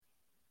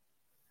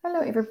Hello,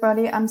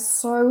 everybody. I'm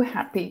so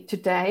happy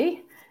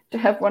today to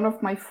have one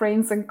of my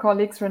friends and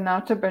colleagues,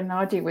 Renata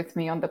Bernardi, with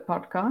me on the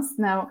podcast.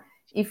 Now,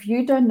 if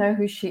you don't know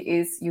who she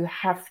is, you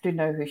have to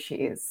know who she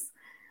is.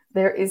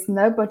 There is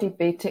nobody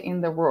better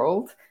in the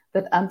world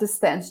that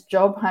understands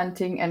job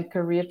hunting and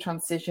career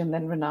transition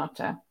than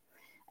Renata.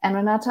 And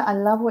Renata, I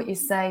love what you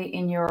say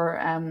in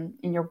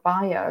your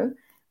bio,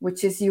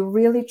 which is you're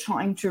really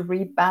trying to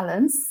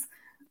rebalance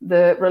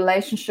the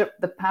relationship,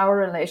 the power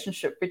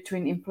relationship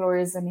between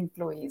employers and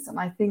employees. And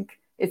I think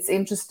it's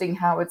interesting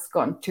how it's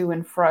gone to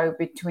and fro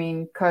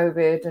between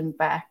COVID and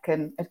back,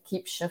 and it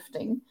keeps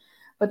shifting.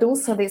 But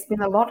also, there's been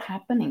a lot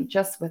happening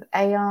just with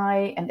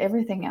AI and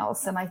everything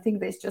else. And I think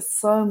there's just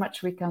so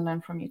much we can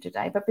learn from you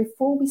today. But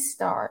before we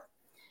start,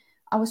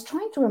 I was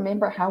trying to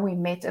remember how we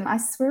met, and I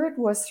swear it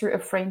was through a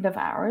friend of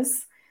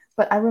ours.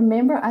 But I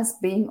remember us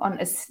being on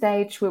a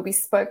stage where we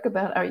spoke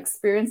about our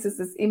experiences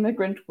as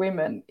immigrant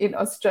women in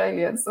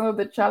Australia and some of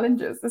the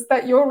challenges. Is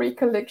that your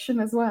recollection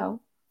as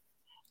well?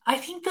 I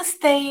think the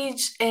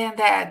stage and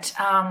that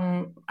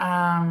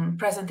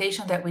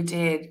presentation that we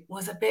did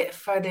was a bit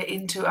further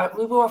into,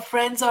 we were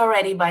friends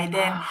already by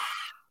then.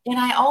 And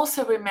I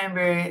also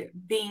remember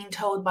being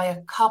told by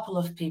a couple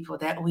of people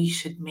that we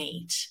should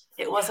meet.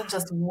 It wasn't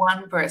just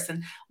one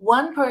person.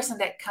 One person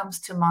that comes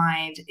to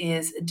mind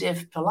is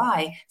Div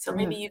Pillai. So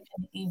maybe Mm. you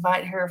can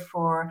invite her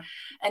for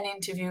an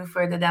interview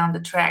further down the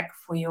track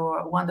for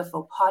your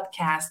wonderful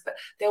podcast. But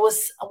there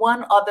was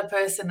one other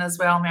person as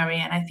well, Mary,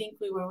 and I think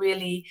we were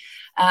really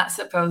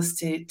supposed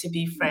to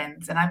be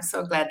friends. And I'm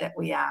so glad that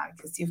we are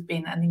because you've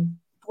been an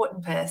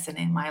important person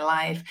in my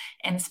life,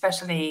 and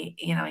especially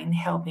in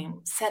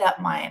helping set up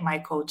my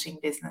coaching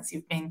business.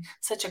 You've been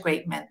such a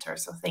great mentor,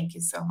 so thank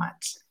you so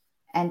much.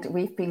 And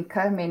we've been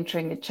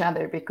co-mentoring each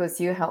other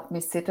because you helped me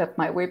set up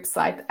my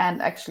website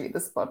and actually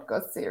this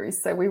podcast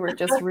series. So we were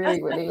just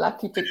really, really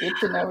lucky to get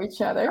to know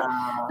each other.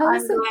 Oh, Now, I'm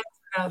listen, glad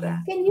to know that.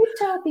 can you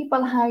tell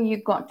people how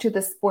you got to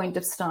this point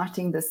of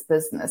starting this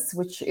business,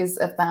 which is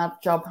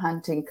about job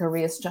hunting,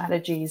 career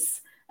strategies,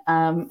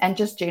 and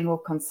just general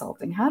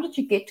consulting? How did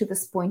you get to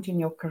this point in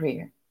your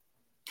career?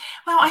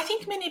 Well, I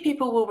think many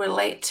people will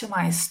relate to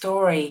my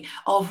story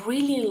of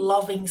really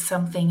loving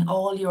something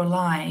all your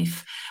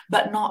life,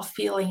 but not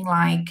feeling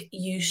like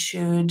you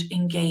should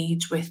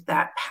engage with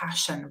that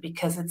passion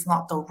because it's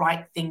not the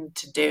right thing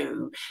to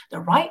do. The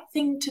right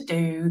thing to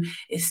do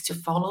is to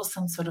follow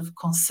some sort of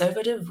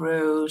conservative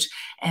route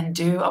and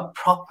do a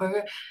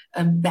proper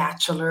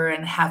bachelor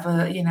and have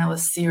a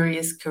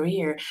serious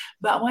career.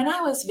 But when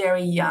I was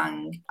very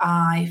young,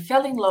 I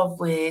fell in love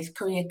with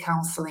career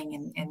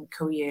counseling and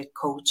career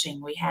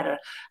coaching. We had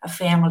a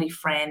family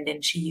friend,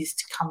 and she used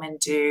to come and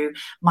do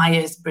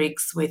Myers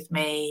Briggs with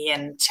me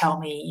and tell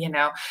me,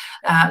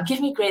 give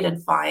me great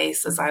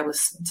advice as I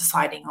was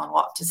deciding on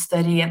what to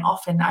study. And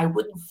often I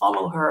wouldn't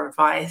follow her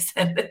advice,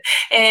 and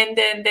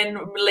then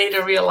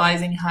later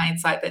realizing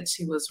hindsight that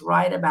she was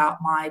right about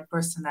my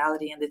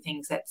personality and the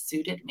things that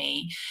suited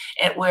me,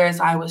 whereas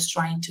I was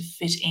trying to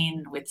fit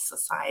in with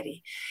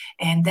society,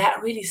 and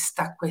that really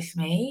stuck with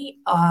me.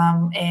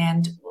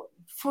 And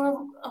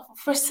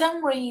for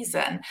some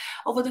reason,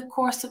 over the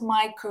course of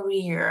my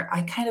career,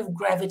 I kind of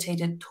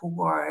gravitated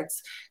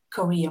towards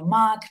career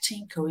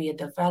marketing, career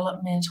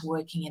development,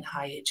 working in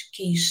higher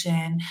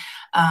education,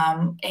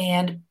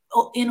 and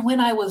when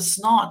I was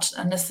not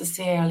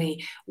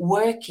necessarily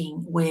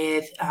working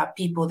with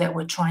people that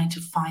were trying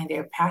to find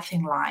their path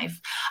in life,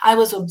 I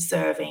was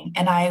observing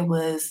and I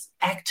was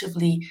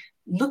actively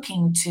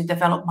looking to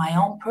develop my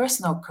own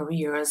personal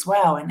career as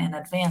well and in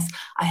advance.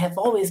 I have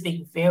always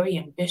been very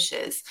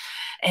ambitious,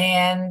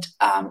 and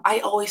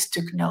I always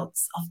took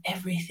notes of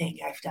everything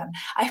I've done.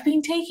 I've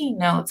been taking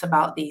notes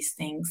about these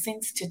things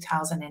since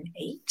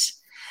 2008.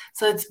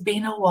 So it's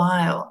been a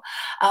while.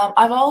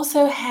 I've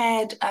also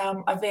had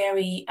a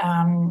very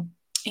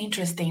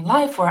interesting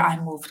life where I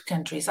moved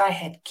countries. I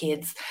had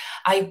kids.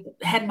 I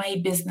had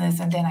my business,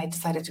 and then I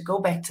decided to go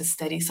back to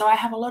study. So I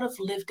have a lot of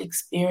lived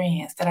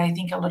experience that I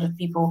think a lot of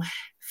people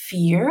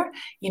fear.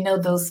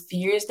 Those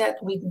fears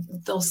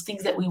those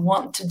things that we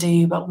want to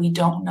do, but we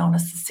don't know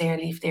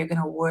necessarily if they're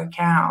going to work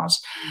out.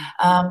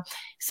 Um,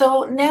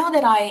 so now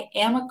that I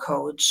am a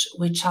coach,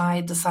 which I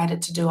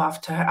decided to do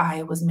after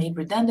I was made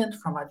redundant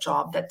from a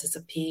job that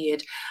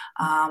disappeared,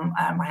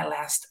 my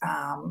last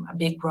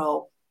big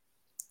role,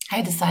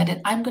 I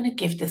decided I'm going to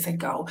give this a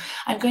go.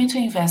 I'm going to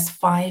invest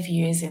 5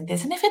 years in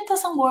this. And if it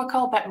doesn't work,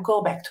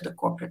 go back to the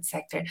corporate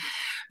sector.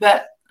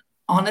 But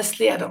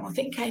honestly, I don't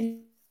think I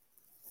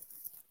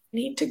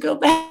need to go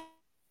back.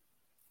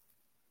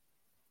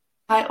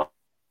 Well,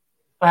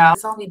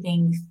 it's only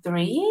been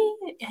 3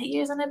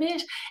 years and a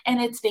bit, and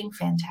it's been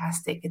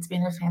fantastic. It's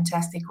been a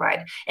fantastic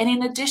ride. And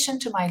in addition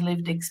to my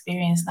lived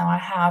experience, now I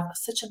have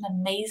such an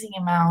amazing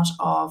amount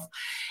of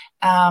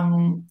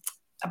um,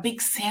 a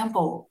big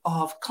sample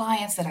of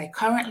clients that I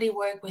currently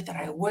work with, that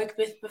I worked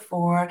with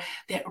before,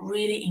 that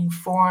really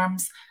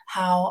informs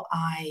how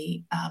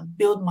I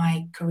build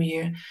my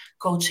career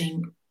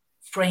coaching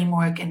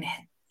framework and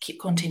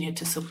continue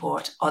to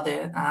support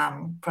other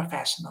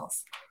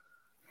professionals.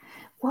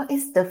 What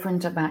is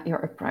different about your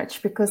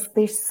approach? Because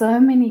there's so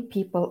many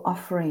people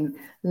offering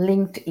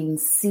LinkedIn,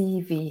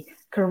 CV,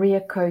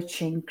 career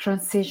coaching,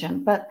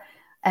 transition,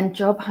 and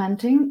job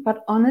hunting,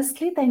 but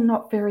honestly, they're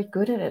not very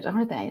good at it,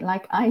 are they?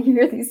 Like I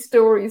hear these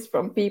stories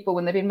from people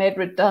when they've been made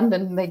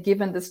redundant and they're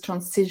given this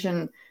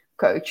transition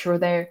coach, or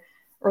they're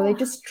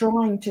just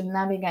trying to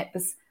navigate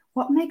this.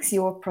 What makes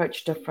your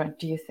approach different,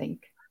 do you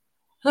think?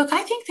 Look,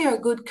 I think there are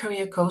good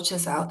career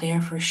coaches out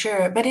there for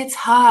sure, but it's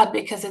hard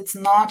because it's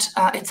not,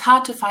 it's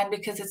hard to find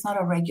because it's not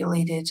a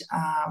regulated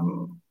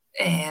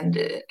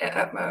and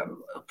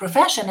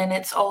profession. And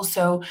it's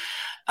also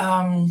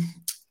um,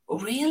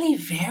 really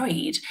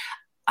varied.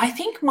 I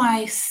think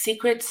my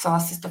secret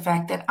sauce is the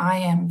fact that I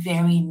am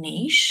very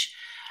niche.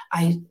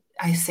 I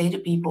I say to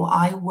people,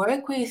 I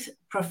work with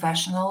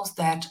professionals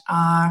that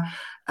are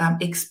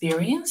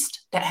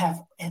experienced, that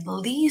have at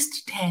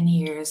least 10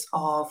 years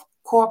of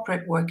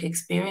corporate work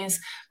experience.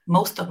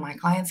 Most of my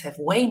clients have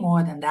way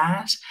more than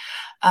that.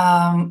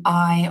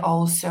 I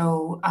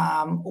also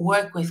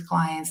work with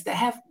clients that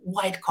have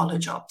white collar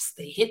jobs.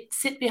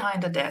 Sit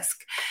behind a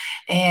desk.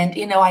 And,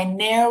 I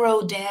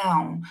narrow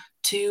down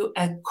to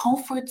a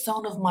comfort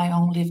zone of my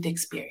own lived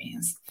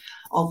experience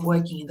of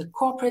working in the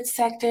corporate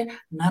sector,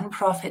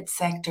 nonprofit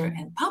sector,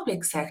 and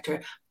public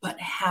sector, but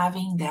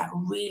having that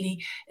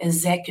really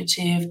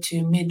executive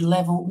to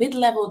mid-level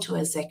to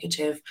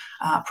executive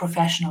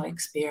professional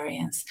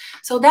experience.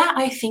 So that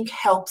I think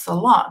helps a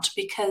lot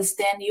because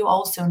then you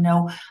also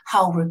know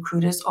how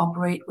recruiters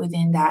operate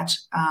within that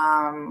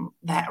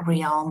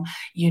realm.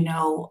 You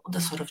know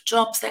the sort of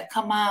jobs that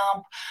come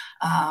up,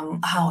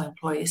 how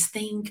employees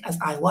think. As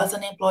I was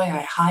an employee,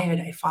 I hired,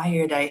 I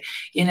fired, I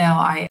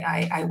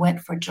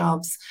went for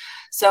jobs.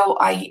 So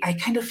I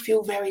kind of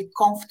feel very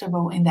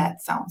comfortable in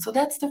that zone. So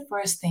that's the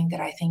first thing that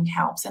I think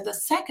helps. And the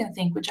second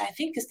thing, which I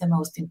think is the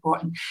most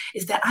important,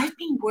 is that I've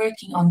been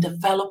working on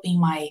developing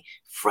my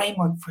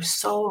framework for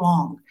so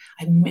long.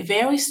 I'm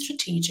very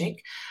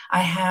strategic.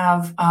 I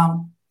have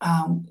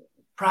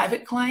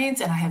private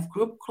clients and I have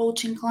group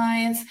coaching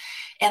clients,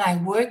 and I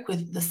work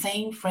with the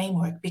same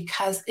framework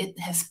because it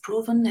has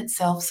proven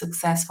itself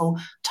successful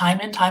time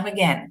and time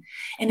again.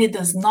 And it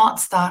does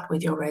not start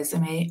with your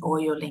resume or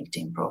your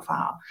LinkedIn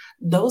profile.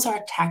 Those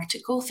are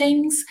tactical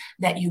things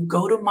that you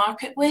go to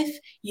market with.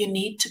 You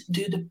need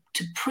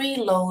to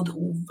preload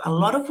a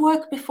lot of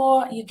work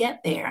before you get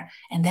there.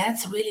 And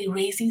that's really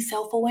raising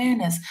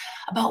self-awareness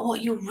about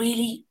what you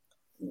really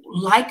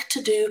like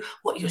to do,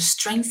 what your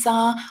strengths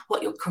are,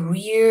 what your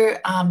career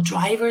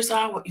drivers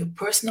are, what your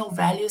personal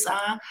values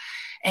are.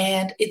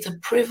 And it's a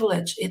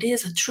privilege. It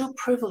is a true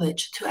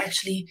privilege to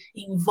actually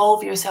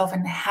involve yourself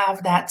and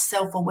have that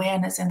self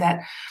awareness and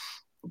that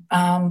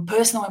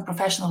personal and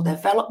professional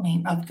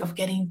development of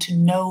getting to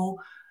know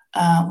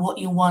what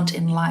you want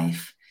in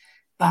life.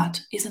 But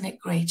isn't it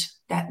great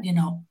that,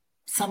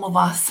 some of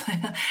us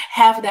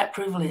have that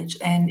privilege,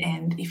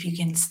 and if you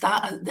can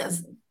start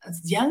as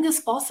young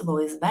as possible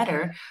is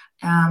better.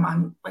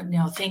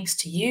 Thanks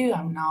to you,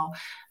 I'm now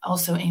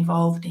also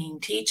involved in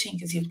teaching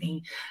because you've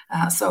been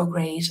so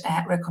great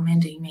at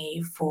recommending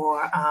me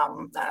for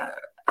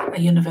a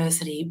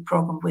university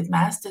program with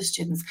master's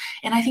students.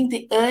 And I think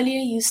the earlier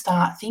you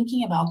start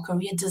thinking about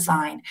career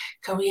design,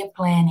 career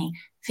planning,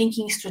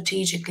 thinking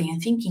strategically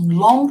and thinking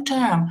long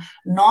term,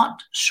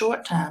 not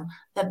short term,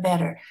 the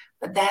better.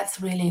 But that's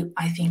really,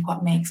 I think,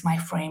 what makes my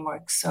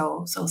framework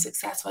so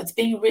successful. It's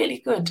been really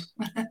good.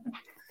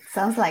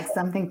 Sounds like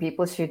something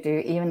people should do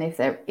even if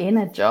they're in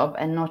a job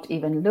and not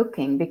even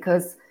looking,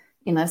 because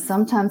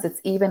sometimes it's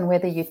even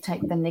whether you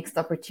take the next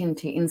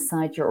opportunity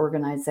inside your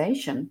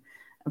organization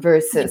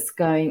versus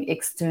going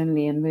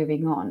externally and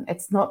moving on.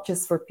 It's not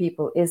just for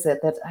people, is it,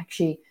 that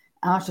actually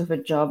out of a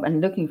job and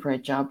looking for a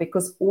job,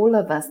 because all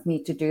of us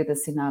need to do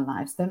this in our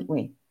lives, don't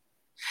we?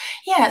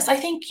 Yes, I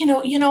think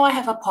I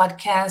have a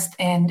podcast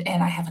and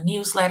I have a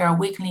newsletter, a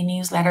weekly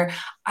newsletter.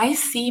 I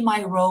see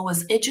my role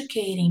as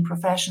educating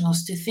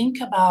professionals to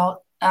think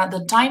about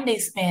the time they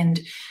spend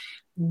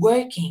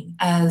working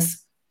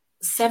as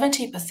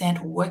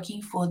 70%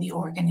 working for the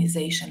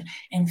organization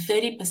and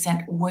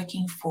 30%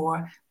 working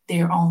for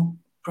their own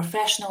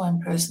professional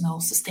and personal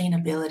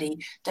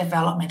sustainability,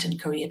 development,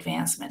 and career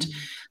advancement.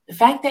 The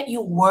fact that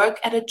you work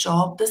at a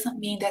job doesn't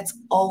mean that's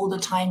all the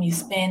time you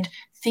spend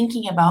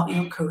thinking about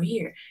your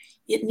career.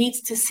 It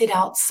needs to sit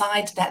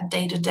outside that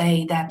day to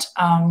day, that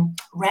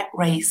rat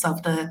race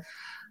of the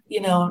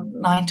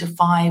 9 to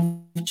 5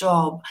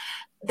 job.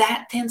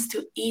 That tends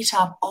to eat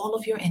up all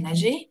of your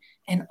energy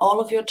and all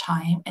of your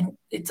time, and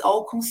it's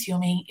all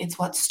consuming. It's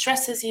what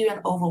stresses you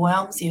and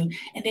overwhelms you,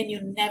 and then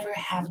you never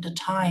have the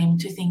time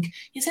to think,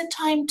 is it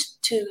time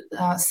to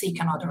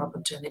seek another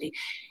opportunity?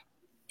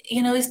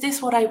 Is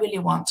this what I really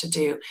want to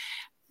do?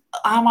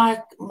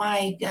 are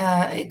my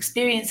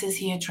experiences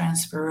here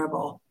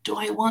transferable? Do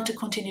I want to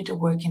continue to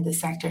work in this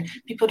sector?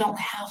 People don't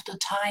have the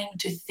time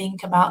to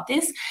think about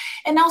this.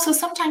 And also,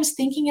 sometimes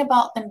thinking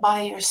about them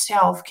by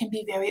yourself can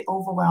be very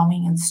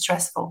overwhelming and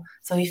stressful.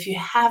 So, if you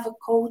have a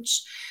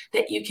coach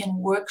that you can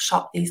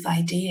workshop these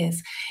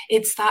ideas,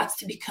 it starts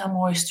to become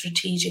more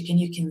strategic and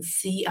you can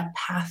see a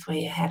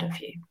pathway ahead of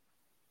you.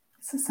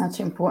 This is such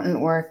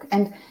important work.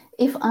 And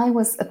if I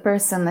was a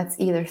person that's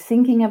either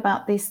thinking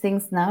about these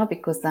things now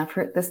because I've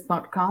heard this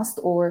podcast,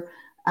 or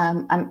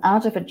I'm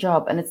out of a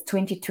job and it's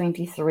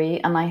 2023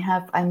 and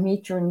I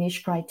meet your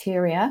niche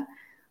criteria,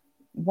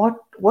 what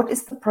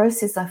is the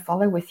process I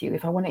follow with you?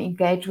 If I want to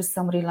engage with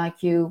somebody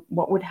like you,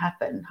 what would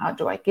happen? How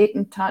do I get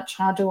in touch?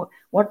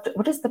 What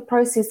is the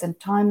process and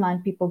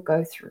timeline people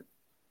go through?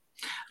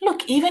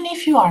 Look, even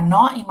if you are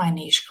not in my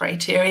niche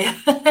criteria,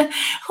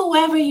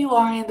 whoever you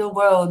are in the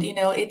world,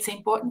 it's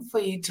important for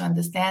you to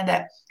understand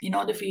that in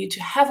order for you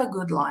to have a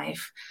good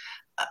life,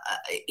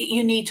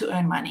 you need to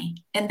earn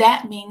money. And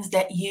that means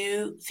that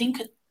you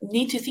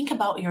need to think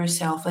about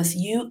yourself as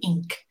you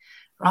Inc.,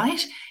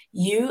 right?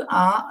 You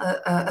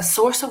are a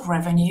source of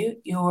revenue.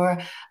 Your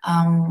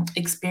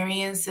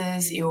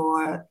experiences,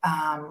 your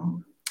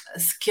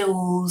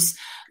skills,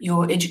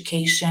 your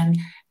education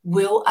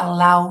will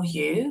allow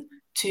you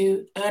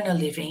to earn a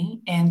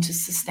living and to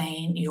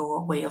sustain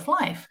your way of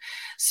life.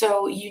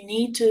 So you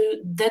need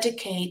to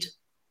dedicate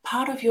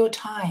part of your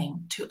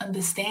time to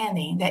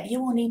understanding that you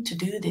will need to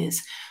do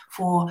this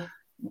for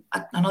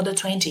another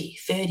 20,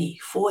 30,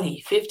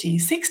 40, 50,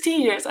 60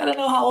 years. I don't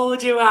know how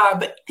old you are,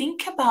 but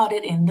think about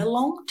it in the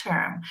long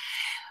term.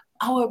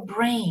 Our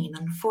brain,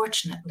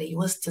 unfortunately,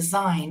 was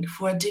designed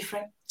for a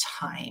different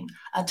time,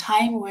 a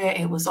time where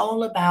it was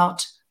all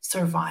about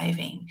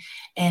surviving,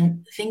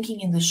 and thinking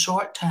in the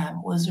short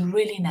term was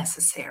really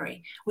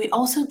necessary. We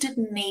also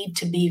didn't need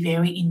to be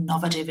very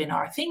innovative in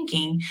our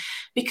thinking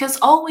because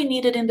all we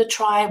needed in the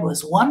tribe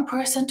was one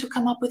person to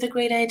come up with a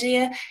great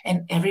idea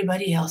and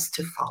everybody else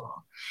to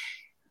follow.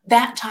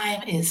 That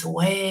time is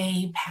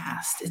way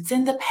past. It's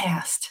in the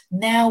past.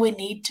 Now we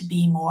need to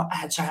be more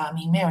agile. I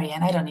mean,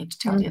 Marianne, I don't need to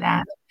tell you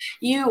that.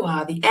 You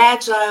are the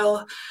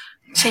agile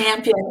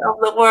champion of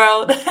the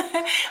world.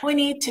 We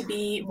need to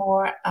be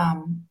more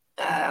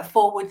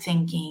forward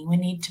thinking. We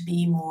need to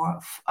be more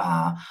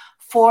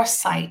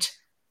foresight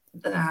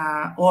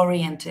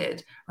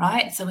oriented,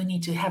 right? So we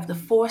need to have the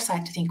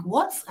foresight to think,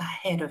 what's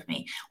ahead of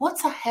me?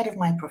 What's ahead of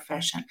my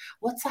profession?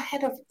 What's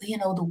ahead of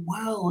the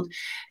world?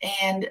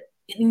 And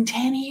in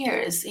 10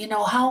 years,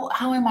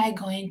 how am I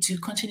going to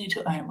continue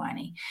to earn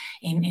money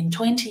in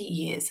 20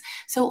 years?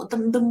 So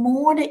the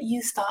more that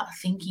you start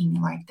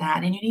thinking like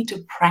that, and you need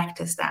to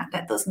practice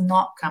that does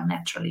not come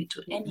naturally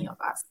to any of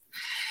us.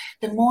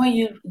 The more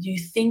you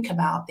think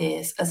about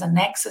this as an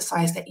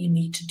exercise that you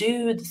need to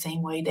do the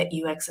same way that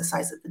you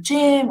exercise at the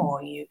gym,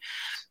 or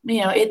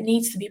it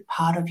needs to be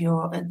part of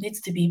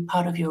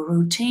your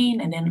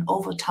routine, and then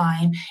over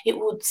time it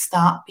would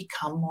start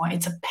become more.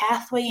 It's a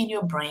pathway in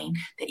your brain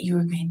that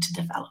you're going to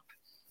develop,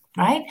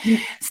 right?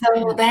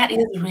 So that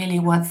is really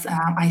what's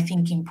I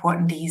think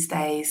important these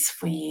days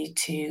for you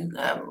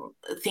to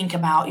think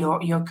about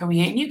your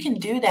career. And you can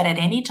do that at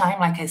any time.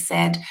 Like I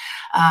said,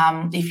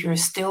 if you're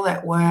still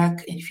at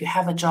work, if you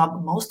have a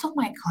job, most of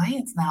my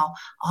clients now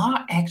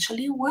are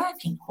actually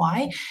working.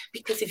 Why?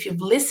 Because if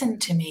you've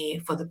listened to me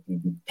for the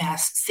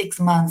past 6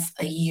 months,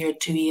 a year,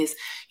 2 years,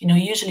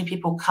 usually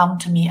people come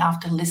to me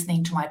after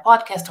listening to my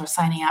podcast or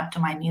signing up to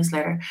my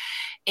newsletter.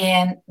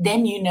 And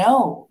then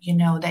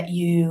that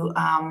you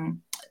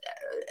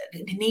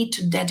need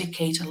to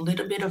dedicate a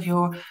little bit of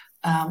your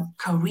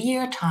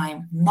career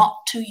time, not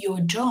to your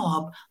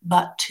job,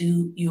 but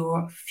to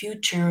your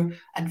future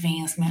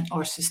advancement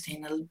or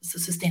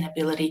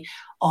sustainability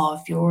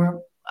of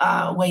your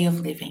way of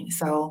living.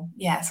 So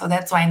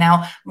that's why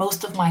now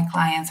most of my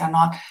clients are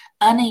not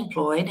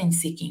unemployed and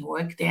seeking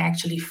work. They're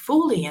actually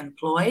fully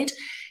employed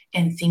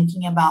and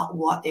thinking about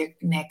what their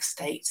next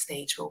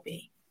stage will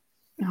be.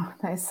 Oh,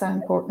 that is so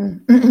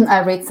important.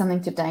 I read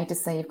something today to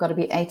say you've got to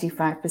be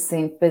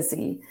 85%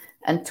 busy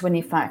and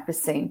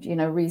 25%,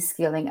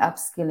 reskilling,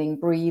 upskilling,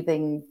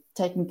 breathing,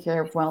 taking care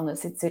of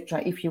wellness,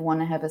 etc., if you want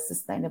to have a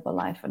sustainable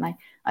life. And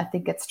I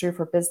think it's true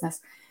for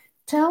business.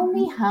 Tell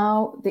me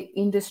how the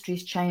industry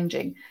is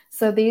changing.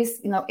 So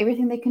there's,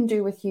 everything they can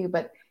do with you,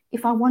 but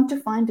if I want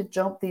to find a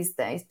job these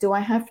days, do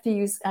I have to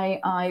use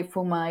AI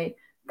for my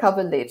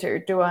cover letter?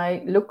 Do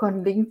I look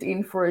on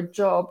LinkedIn for a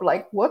job?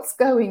 Like, what's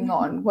going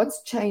on?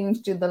 What's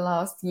changed in the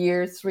last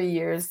year, 3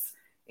 years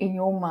in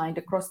your mind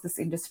across this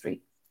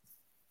industry?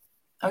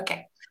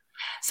 Okay.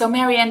 So,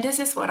 Marianne, this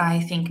is what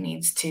I think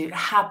needs to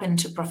happen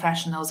to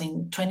professionals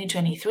in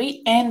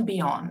 2023 and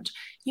beyond.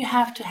 You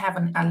have to have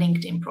a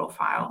LinkedIn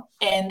profile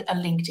and a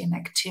LinkedIn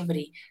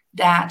activity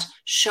that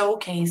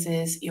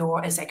showcases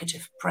your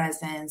executive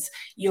presence,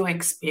 your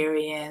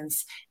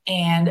experience,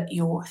 and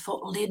your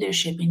thought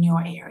leadership in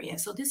your area.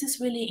 So this is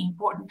really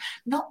important,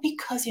 not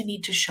because you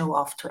need to show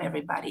off to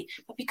everybody,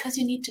 but because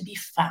you need to be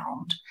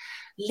found.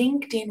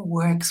 LinkedIn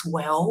works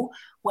well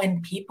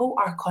when people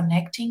are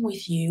connecting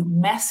with you,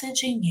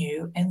 messaging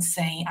you, and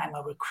saying, I'm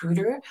a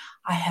recruiter,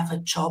 I have a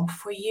job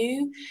for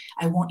you,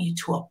 I want you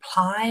to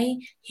apply,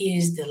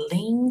 here's the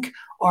link,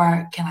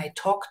 or can I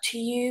talk to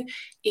you?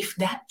 If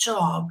that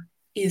job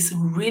is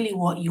really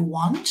what you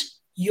want,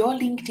 your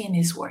LinkedIn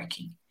is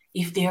working.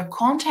 If they're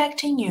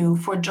contacting you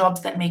for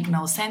jobs that make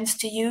no sense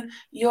to you,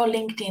 your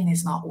LinkedIn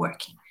is not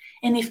working.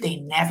 And if they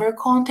never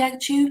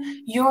contact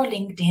you, your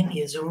LinkedIn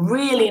is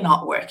really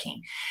not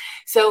working.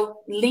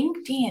 So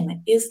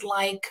LinkedIn is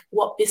like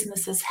what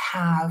businesses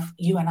have.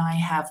 You and I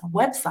have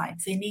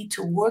websites. They need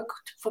to work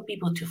for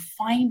people to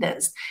find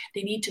us.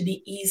 They need to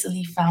be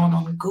easily found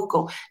on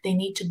Google. They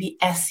need to be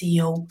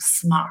SEO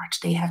smart.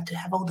 They have to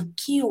have all the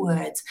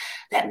keywords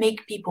that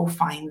make people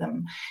find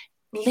them.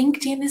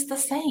 LinkedIn is the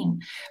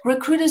same.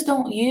 Recruiters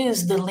don't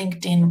use the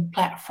LinkedIn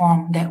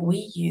platform that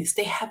we use.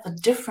 They have a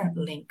different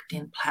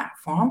LinkedIn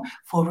platform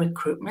for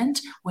recruitment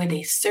where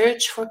they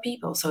search for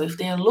people. So if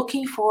they're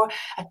looking for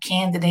a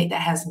candidate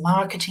that has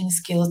marketing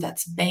skills,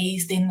 that's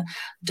based in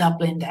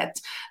Dublin,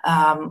 that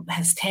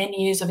has 10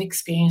 years of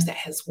experience, that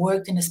has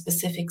worked in a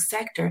specific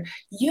sector,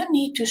 you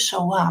need to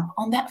show up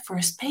on that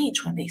first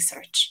page when they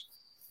search.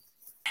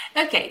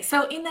 Okay,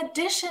 so in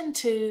addition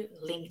to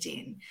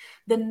LinkedIn,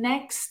 the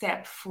next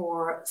step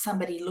for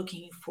somebody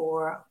looking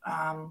for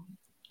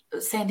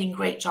sending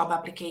great job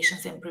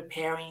applications and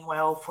preparing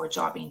well for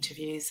job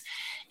interviews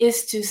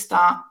is to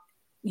start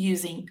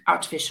using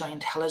artificial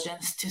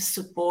intelligence to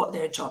support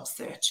their job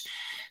search.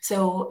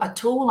 So a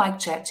tool like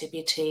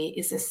ChatGPT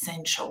is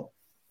essential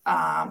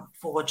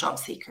for job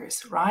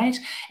seekers, right?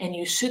 And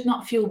you should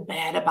not feel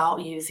bad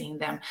about using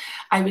them.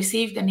 I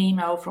received an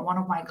email from one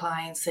of my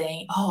clients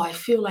saying, oh, I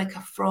feel like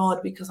a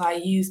fraud because I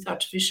used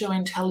artificial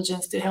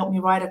intelligence to help me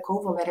write a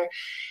cover letter.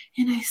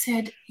 And I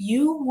said,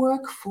 you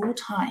work full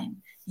time.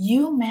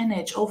 You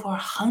manage over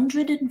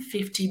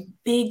 150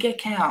 big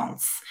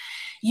accounts.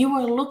 You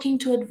are looking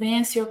to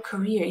advance your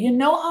career. You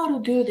know how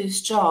to do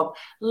this job.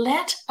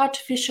 Let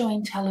artificial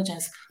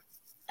intelligence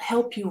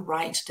help you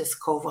write this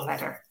cover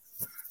letter,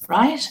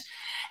 right?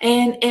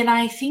 And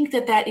I think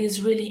that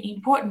is really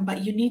important,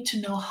 but you need to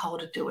know how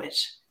to do it.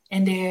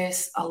 And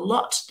there's a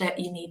lot that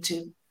you need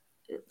to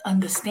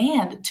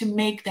understand to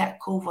make that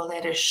cover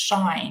letter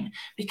shine,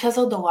 because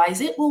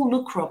otherwise it will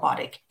look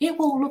robotic. It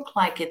will look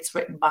like it's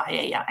written by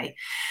AI.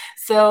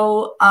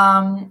 So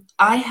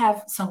I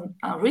have some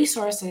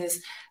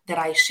resources that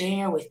I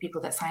share with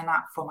people that sign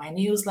up for my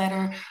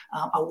newsletter,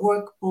 a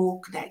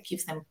workbook that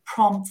gives them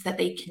prompts that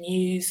they can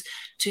use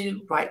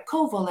to write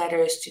cover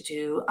letters, to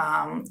do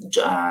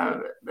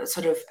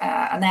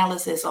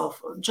analysis of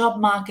job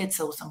markets,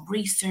 so some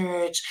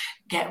research,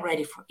 get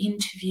ready for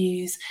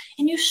interviews.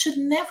 And you should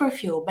never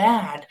feel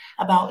bad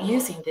about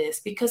using this,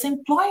 because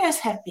employers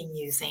have been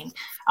using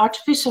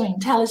artificial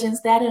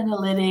intelligence, data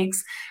analytics,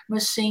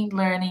 machine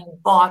learning,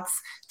 bots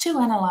to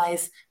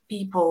analyze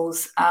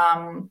people's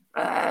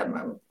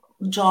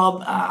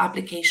job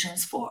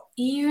applications for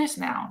years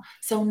now.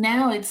 So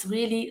now it's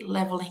really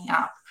leveling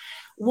up.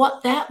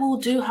 What that will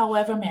do,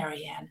 however,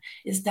 Marianne,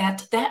 is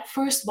that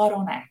first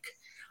bottleneck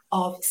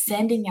of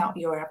sending out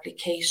your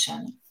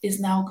application is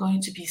now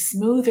going to be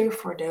smoother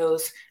for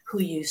those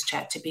who use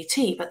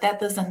ChatGPT. But that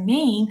doesn't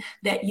mean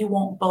that you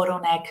won't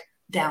bottleneck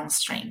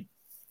downstream.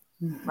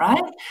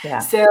 Right? Yeah.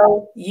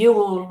 So you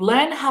will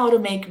learn how to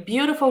make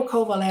beautiful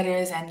cover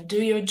letters and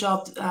do your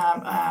job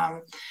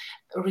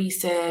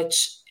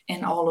research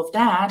and all of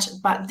that.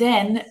 But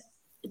then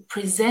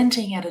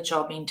presenting at a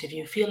job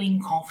interview,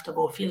 feeling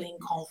comfortable, feeling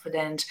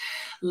confident,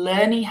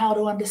 learning how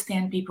to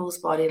understand people's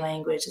body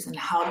languages and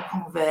how to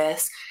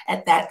converse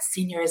at that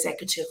senior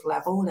executive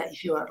level, that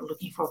if you are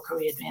looking for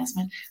career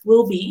advancement,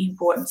 will be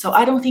important. So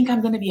I don't think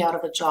I'm going to be out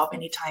of a job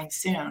anytime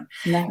soon.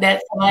 No.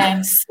 That's why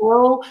I'm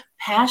so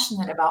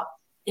passionate about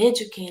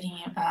educating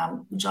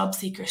job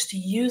seekers to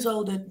use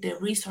all the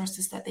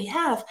resources that they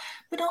have,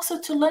 but also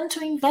to learn to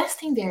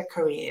invest in their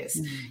careers,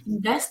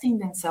 invest in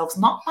themselves,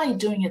 not by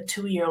doing a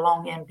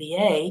 2-year-long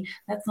MBA.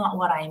 That's not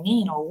what I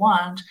mean or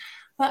want,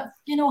 but,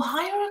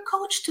 hire a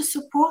coach to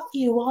support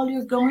you while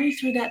you're going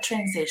through that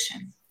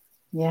transition.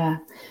 Yeah.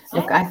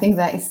 Look, I think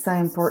that is so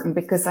important,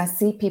 because I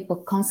see people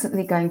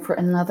constantly going for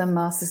another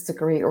master's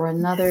degree or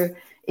another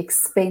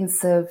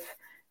expensive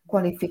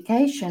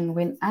qualification,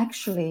 when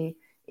actually,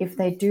 if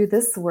they do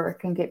this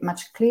work and get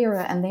much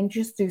clearer and then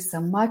just do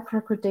some micro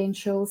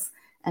credentials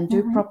and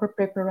do proper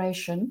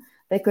preparation,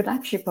 they could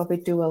actually probably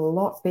do a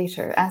lot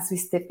better as we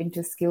step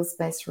into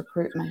skills-based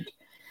recruitment.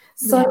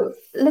 So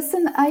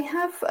listen, I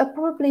have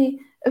probably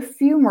a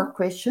few more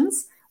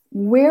questions.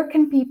 Where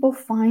can people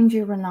find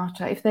you,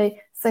 Renata? If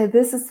they say,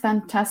 this is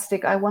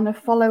fantastic, I want to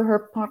follow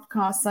her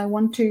podcast, I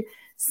want to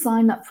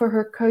sign up for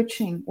her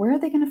coaching, where are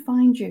they going to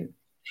find you?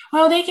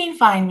 Well, they can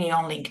find me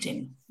on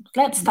LinkedIn.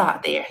 let's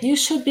start there. You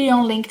should be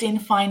on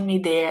LinkedIn. Find me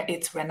there.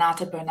 It's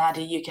Renata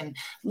Bernardi. You can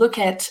look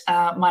at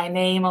my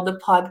name on the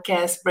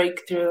podcast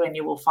Breakthrough and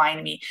you will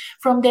find me.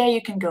 From there,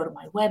 you can go to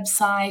my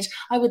website.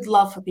 I would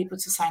love for people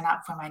to sign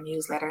up for my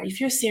newsletter.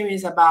 If you're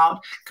serious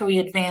about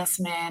career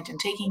advancement and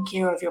taking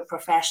care of your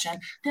profession,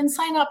 then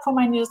sign up for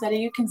my newsletter.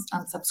 You can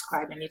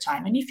unsubscribe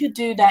anytime. And if you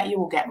do that, you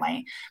will get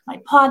my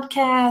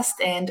podcast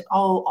and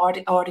all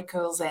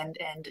articles and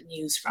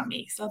news from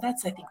me. So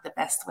that's, I think, the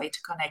best way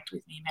to connect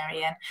with me,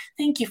 Marianne.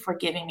 Thank you for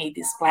giving me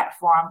this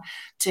platform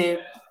to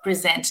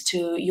present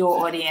to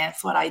your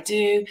audience what I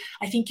do.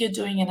 I think you're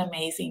doing an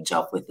amazing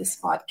job with this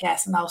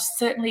podcast, and I'll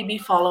certainly be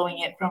following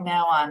it from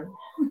now on.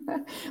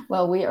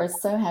 Well, we are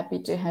so happy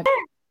to have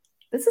you.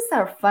 This is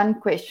our fun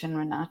question,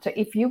 Renata.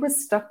 If you were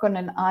stuck on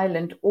an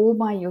island all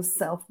by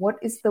yourself, what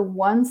is the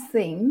one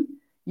thing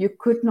you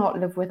could not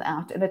live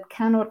without? And it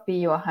cannot be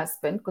your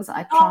husband, because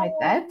I tried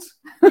that.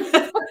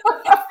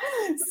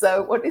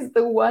 So what is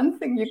the one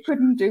thing you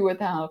couldn't do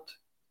without?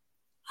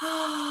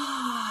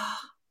 Oh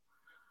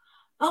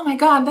my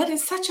God, that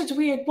is such a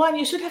weird one.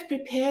 You should have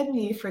prepared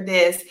me for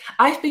this.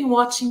 I've been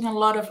watching a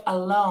lot of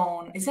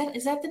Alone. Is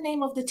that the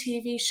name of the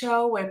TV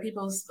show where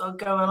people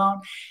go alone?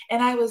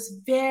 And I was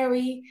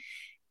very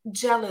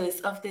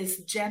jealous of this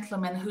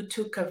gentleman who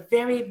took a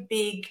very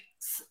big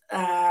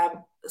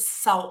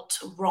salt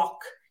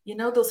rock. You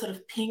know, those sort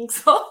of pink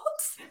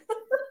salts?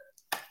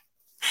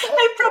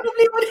 I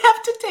probably would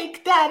have to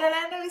take that. And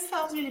I know it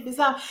sounds really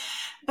bizarre,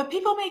 but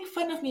people make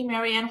fun of me,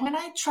 Marianne, when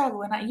I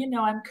travel. And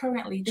I'm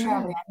currently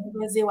traveling. I'm in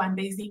Brazil. I'm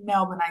based in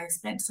Melbourne. I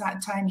spent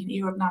time in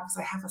Europe now because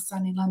I have a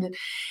son in London.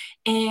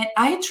 And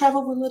I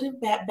travel with a little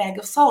bag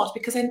of salt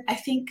because I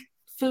think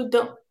food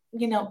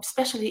don't,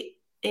 especially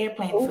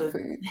airplane All food,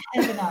 food.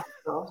 have enough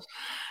salt.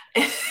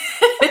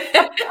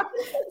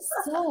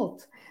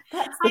 Salt.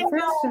 That's I the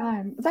first know.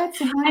 time.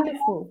 That's I know.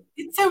 wonderful.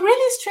 It's a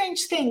really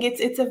strange thing.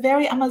 It's a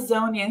very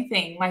Amazonian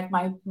thing.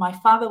 My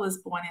father was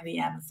born in the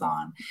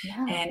Amazon,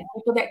 Yeah. and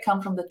people that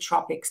come from the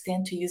tropics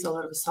tend to use a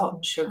lot of salt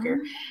and sugar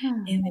Ah,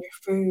 in their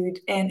food.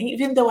 And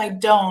even though I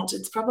don't,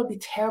 it's probably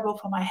terrible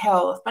for my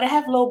health. But I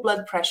have low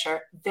blood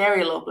pressure,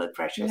 very low blood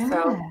pressure.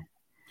 So, yeah.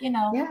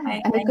 I, Yeah, and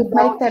I it could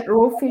make know. that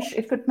raw fish,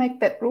 it could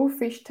make that raw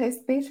fish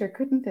taste better,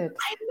 couldn't it?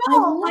 I I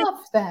know. love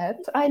that.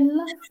 I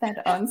love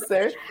that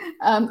answer.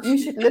 You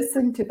should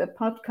listen to the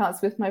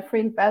podcast with my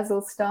friend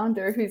Basil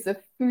Stander, who's a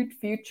food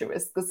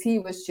futurist, because he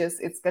was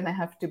just, it's going to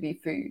have to be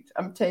food.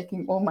 I'm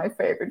taking all my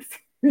favorite foods.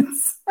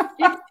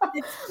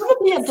 It's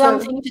probably a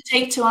dumb So thing to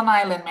take to an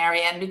island,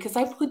 Marianne, because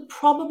I could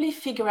probably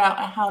figure out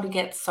how to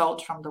get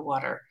salt from the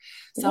water.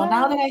 So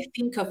now that well, I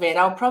think of it,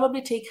 I'll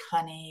probably take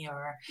honey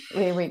or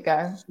there we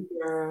go.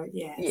 sugar.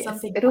 Yeah, Yes,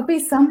 something it'll be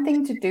else.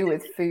 something to do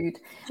with food.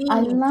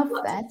 I love Lots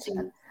of that.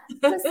 tea.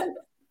 Listen,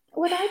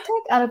 what I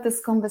take out of this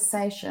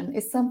conversation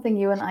is something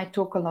you and I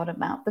talk a lot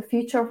about. The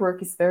future of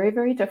work is very,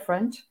 very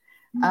different.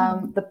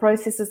 Mm, The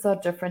processes are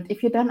different.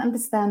 If you don't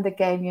understand the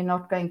game, you're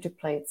not going to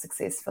play it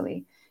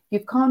successfully. You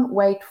can't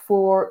wait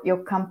for your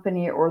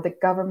company or the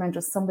government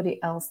or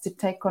somebody else to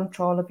take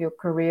control of your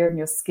career and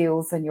your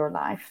skills and your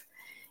life.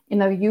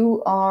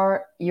 You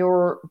are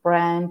your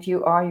brand,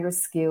 you are your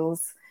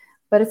skills,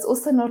 but it's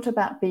also not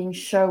about being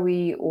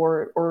showy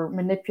or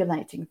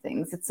manipulating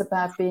things. It's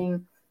about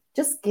being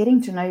just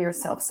getting to know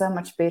yourself so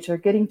much better,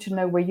 getting to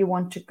know where you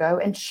want to go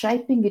and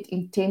shaping it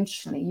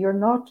intentionally. You're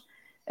not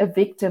a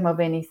victim of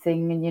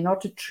anything and you're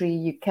not a tree.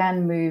 You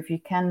can move, you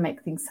can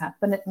make things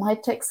happen. It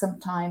might take some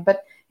time,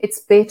 but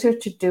it's better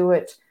to do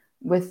it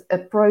with a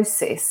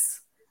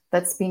process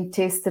that's been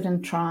tested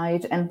and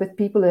tried and with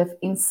people who have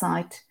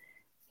insight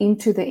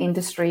into the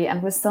industry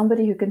and with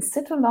somebody who can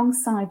sit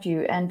alongside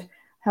you and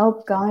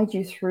help guide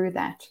you through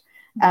that.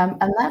 And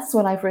that's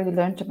what I've really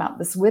learned about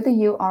this, whether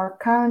you are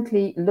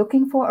currently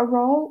looking for a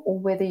role or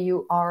whether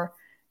you are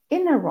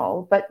in a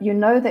role, but you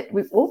know that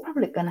we're all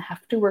probably going to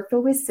have to work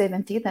till we're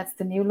 70. That's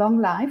the new long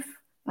life,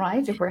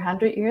 right? If we're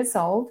 100 years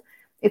old,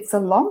 it's a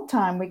long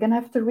time. We're going to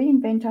have to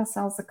reinvent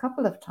ourselves a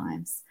couple of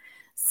times.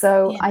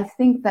 So yeah, I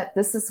think that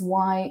this is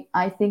why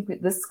I think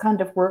that this kind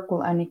of work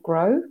will only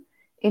grow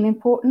in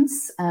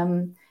importance.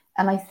 And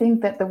I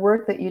think that the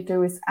work that you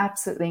do is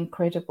absolutely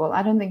incredible.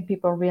 I don't think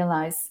people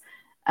realize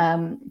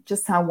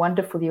just how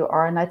wonderful you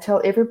are. And I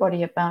tell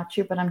everybody about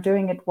you, but I'm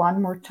doing it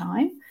one more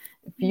time.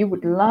 If you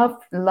would love,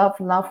 love,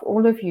 love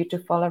all of you to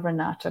follow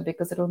Renata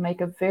because it'll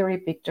make a very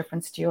big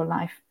difference to your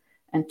life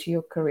and to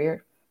your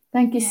career.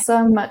 Thank you yeah.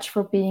 so much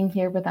for being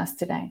here with us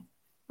today.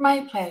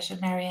 My pleasure,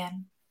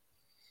 Marianne.